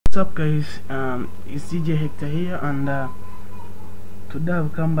What's up guys, it's DJ Hector here, and today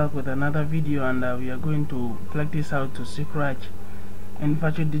I've come back with another video, and we are going to practice how to scratch in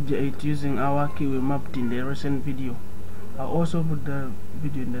Virtual DJ 8 using our key we mapped in the recent video. I'll also put the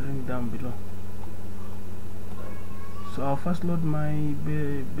video in the link down below. So I'll first load my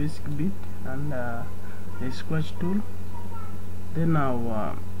basic beat and the scratch tool, then I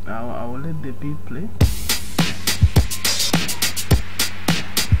will let the beat play.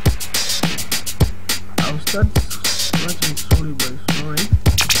 I'll start scratching slowly by slowly.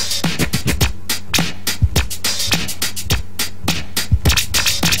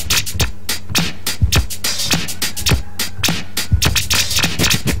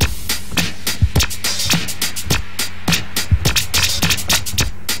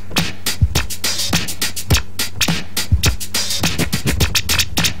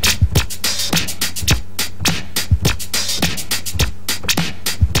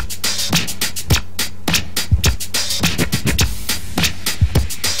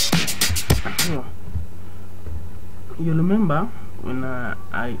 You remember when I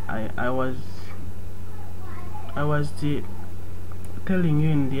was telling you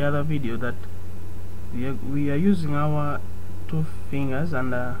in the other video that we are using our two fingers,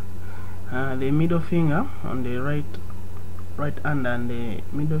 and the middle finger on the right hand and the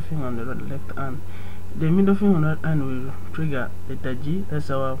middle finger on the left hand. The middle finger on the right hand will trigger letter G, that's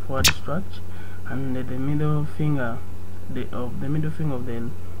our forward scratch, and the middle finger of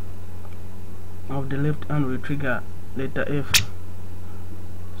the left hand will trigger letter F.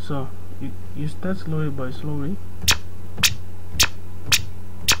 So you start slowly by slowly.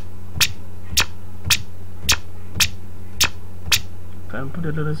 You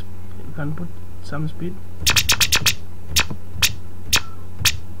can put some speed.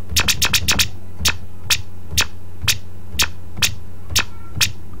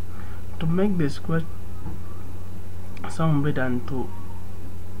 To make the scratch sound better and to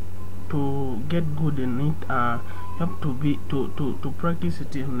get good in it, you have to practice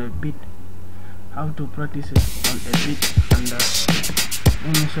it on a beat. How to practice it on a beat, and let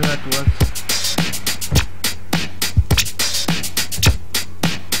me show you how it works.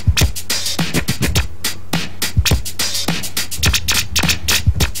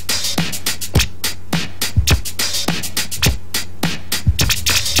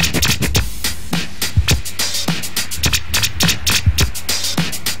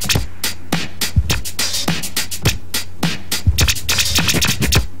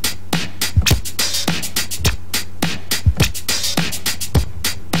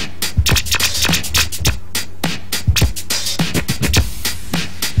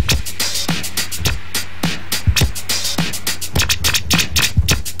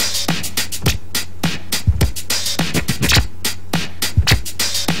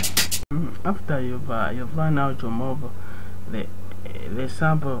 After you've learned how to move the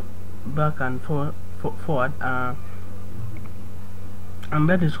sample back and forward, and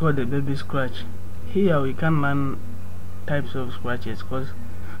that is called the baby scratch. Here we can learn types of scratches, because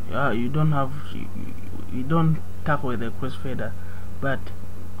you don't tackle with the crossfader, but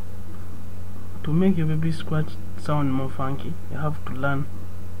to make your baby scratch sound more funky, you have to learn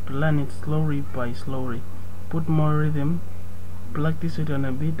it slowly by slowly. Put more rhythm, practice it on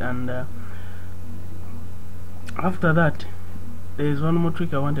a beat, and after that, there is one more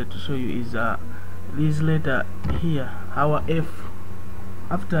trick I wanted to show you, is this letter here, our F.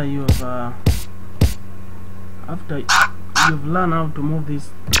 After you've learned how to move this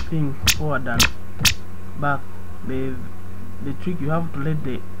thing forward and back, the trick, you have to let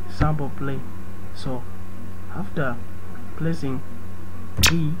the sample play. So after placing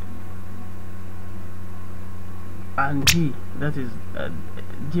D and G, that is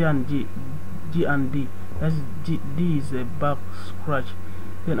G and D, that's D is the back scratch.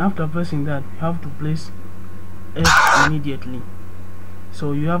 Then after pressing that, you have to place F immediately.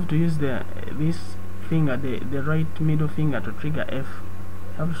 So you have to use this finger, the right middle finger, to trigger F.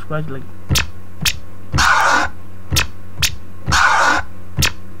 You have to scratch like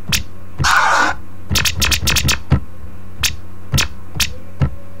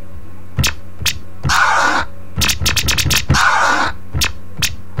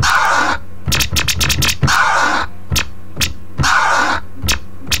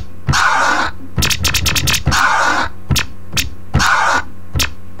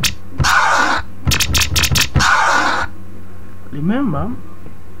remember,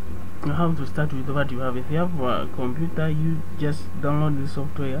 you have to start with what you have. If you have a computer, you just download the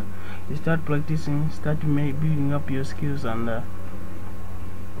software, you start practicing, start building up your skills, and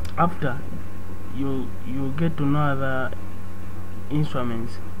after you get to know other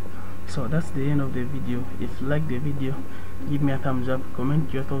instruments. So that's the end of the video. If you like the video, give me a thumbs up,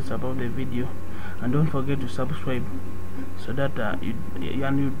 comment your thoughts about the video, and don't forget to subscribe so that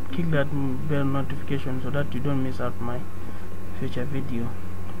you click that bell notification so that you don't miss out my future video.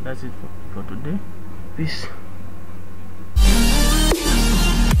 That's it for today. Peace.